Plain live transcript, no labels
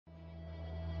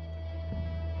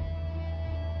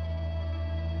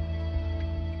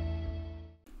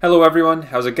Hello everyone,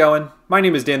 how's it going? My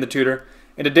name is Dan the Tutor.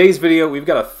 In today's video, we've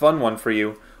got a fun one for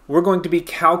you. We're going to be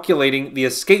calculating the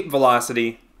escape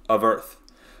velocity of Earth.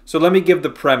 So let me give the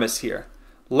premise here.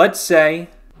 Let's say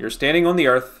you're standing on the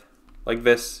Earth, like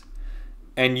this,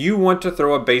 and you want to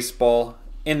throw a baseball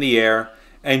in the air,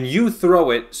 and you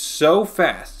throw it so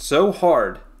fast, so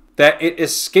hard, that it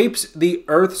escapes the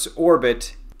Earth's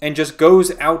orbit and just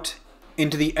goes out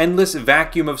into the endless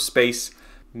vacuum of space,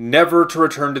 never to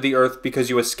return to the Earth because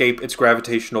you escape its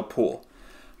gravitational pull.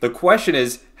 The question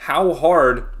is, how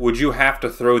hard would you have to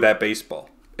throw that baseball?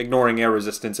 Ignoring air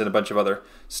resistance and a bunch of other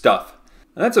stuff.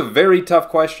 And that's a very tough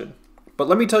question. But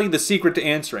let me tell you the secret to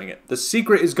answering it. The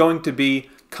secret is going to be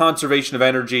conservation of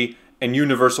energy and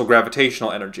universal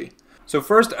gravitational energy. So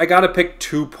first, I gotta pick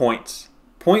 2 points.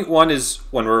 Point 1 is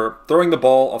when we're throwing the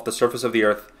ball off the surface of the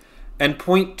Earth, and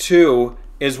point 2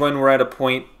 is when we're at a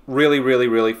point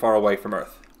really far away from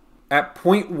Earth. At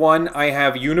point 1, I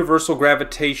have universal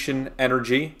gravitation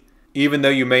energy. Even though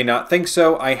you may not think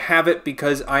so, I have it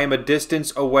because I am a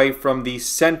distance away from the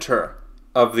center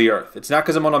of the Earth. It's not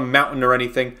because I'm on a mountain or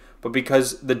anything, but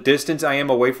because the distance I am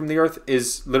away from the Earth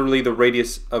is literally the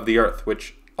radius of the Earth,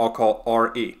 which I'll call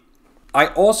RE. I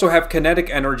also have kinetic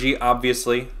energy,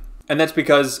 obviously, and that's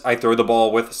because I throw the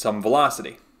ball with some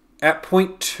velocity. At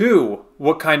point 2,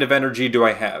 what kind of energy do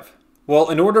I have?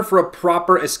 Well, in order for a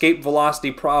proper escape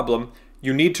velocity problem,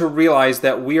 you need to realize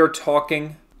that we are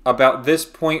talking about this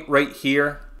point right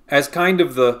here as kind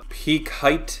of the peak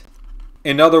height.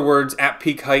 In other words, at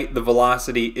peak height, the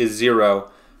velocity is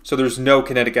 0, so there's no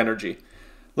kinetic energy.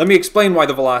 Let me explain why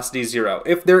the velocity is 0.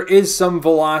 If there is some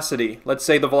velocity, let's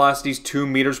say the velocity is 2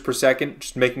 meters per second,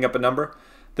 just making up a number,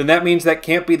 then that means that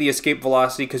can't be the escape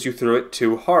velocity because you threw it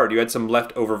too hard. You had some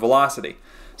leftover velocity.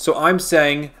 So I'm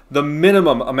saying the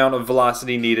minimum amount of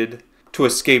velocity needed to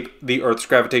escape the Earth's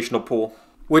gravitational pull,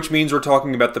 which means we're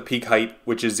talking about the peak height,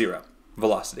 which is 0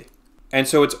 velocity. And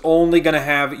so it's only going to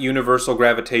have universal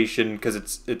gravitation because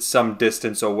it's some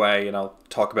distance away, and I'll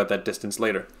talk about that distance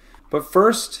later. But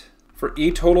first, for E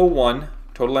total 1,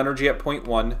 total energy at point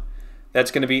 1,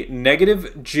 that's going to be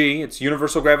negative g, it's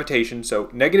universal gravitation, so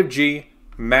negative g,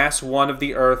 mass 1 of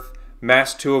the Earth,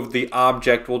 mass 2 of the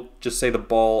object, we'll just say the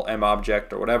ball, m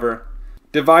object or whatever,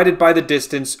 divided by the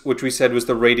distance, which we said was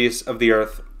the radius of the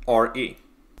Earth, RE.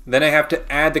 Then I have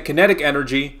to add the kinetic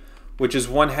energy, which is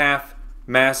 1/2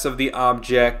 mass of the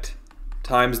object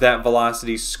times that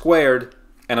velocity squared,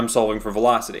 and I'm solving for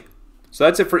velocity. So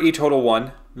that's it for E total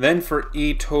 1. Then for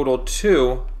E total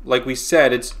 2, like we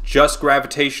said, it's just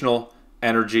gravitational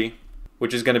energy,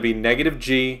 which is going to be negative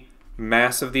g,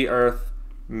 mass of the Earth,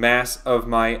 mass of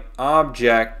my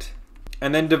object,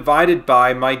 and then divided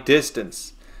by my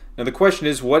distance. Now the question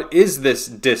is, what is this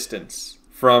distance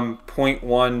from point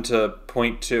 1 to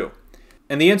point 2?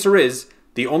 And the answer is,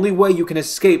 the only way you can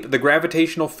escape the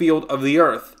gravitational field of the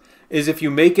Earth is if you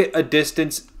make it a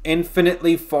distance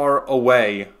infinitely far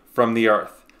away from the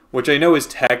Earth, which I know is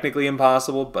technically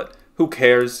impossible, but who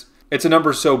cares? It's a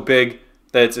number so big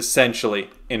that it's essentially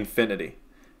infinity.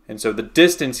 And so the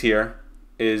distance here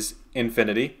is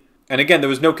infinity. And again, there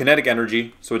was no kinetic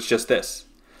energy, so it's just this.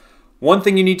 One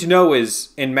thing you need to know is,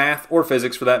 in math or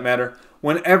physics for that matter,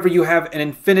 whenever you have an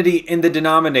infinity in the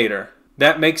denominator,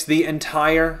 that makes the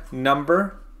entire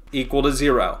number equal to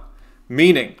 0.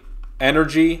 Meaning,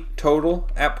 energy total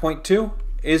at point 2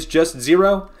 is just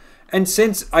 0. And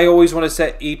since I always want to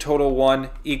set E total 1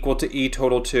 equal to E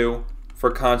total 2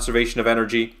 for conservation of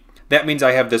energy, that means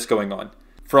I have this going on.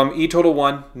 From E total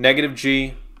 1, negative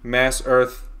g, mass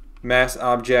Earth, mass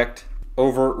object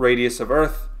over radius of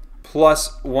Earth,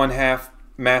 plus 1/2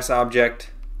 mass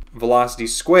object velocity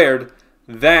squared,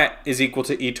 that is equal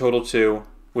to E total 2,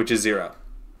 which is 0.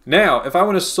 Now, if I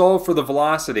want to solve for the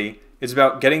velocity, it's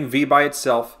about getting v by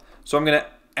itself, so I'm going to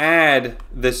add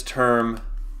this term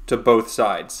to both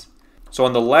sides. So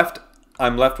on the left,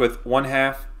 I'm left with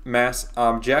 1/2 mass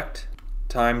object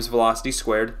times velocity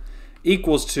squared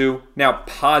equals to, now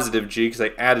positive g, because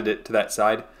I added it to that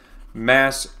side,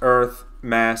 mass Earth,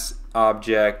 mass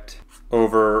object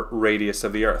over radius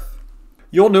of the Earth.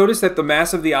 You'll notice that the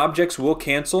mass of the objects will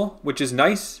cancel, which is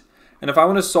nice. And if I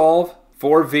want to solve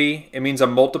for v, it means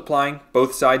I'm multiplying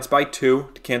both sides by 2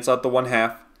 to cancel out the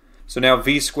 1/2. So now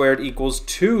v squared equals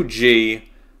 2g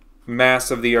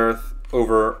mass of the Earth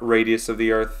over radius of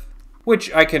the Earth,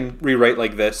 which I can rewrite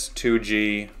like this,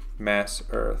 2g mass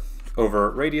Earth over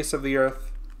radius of the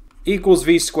Earth equals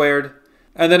v squared.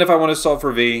 And then if I want to solve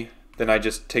for v, then I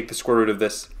just take the square root of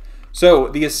this. So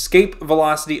the escape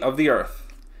velocity of the Earth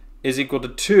is equal to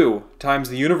 2 times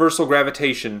the universal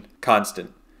gravitation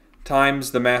constant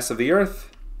times the mass of the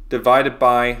Earth divided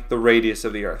by the radius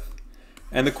of the Earth.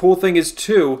 And the cool thing is,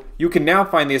 too, you can now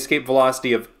find the escape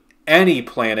velocity of any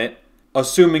planet,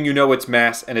 assuming you know its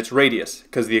mass and its radius,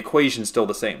 because the equation's still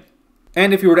the same.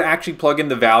 And if you were to actually plug in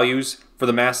the values for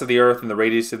the mass of the Earth and the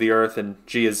radius of the Earth, and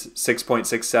g is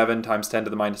 6.67 times 10 to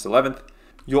the minus 11th,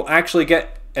 you'll actually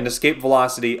get an escape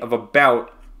velocity of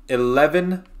about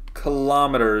 11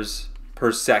 kilometers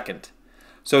per second.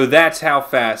 So that's how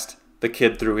fast the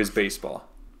kid threw his baseball.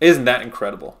 Isn't that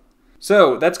incredible?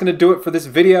 So that's going to do it for this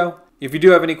video. If you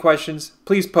do have any questions,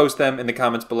 please post them in the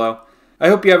comments below. I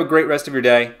hope you have a great rest of your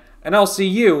day, and I'll see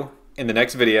you in the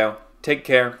next video. Take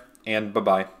care, and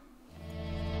bye-bye.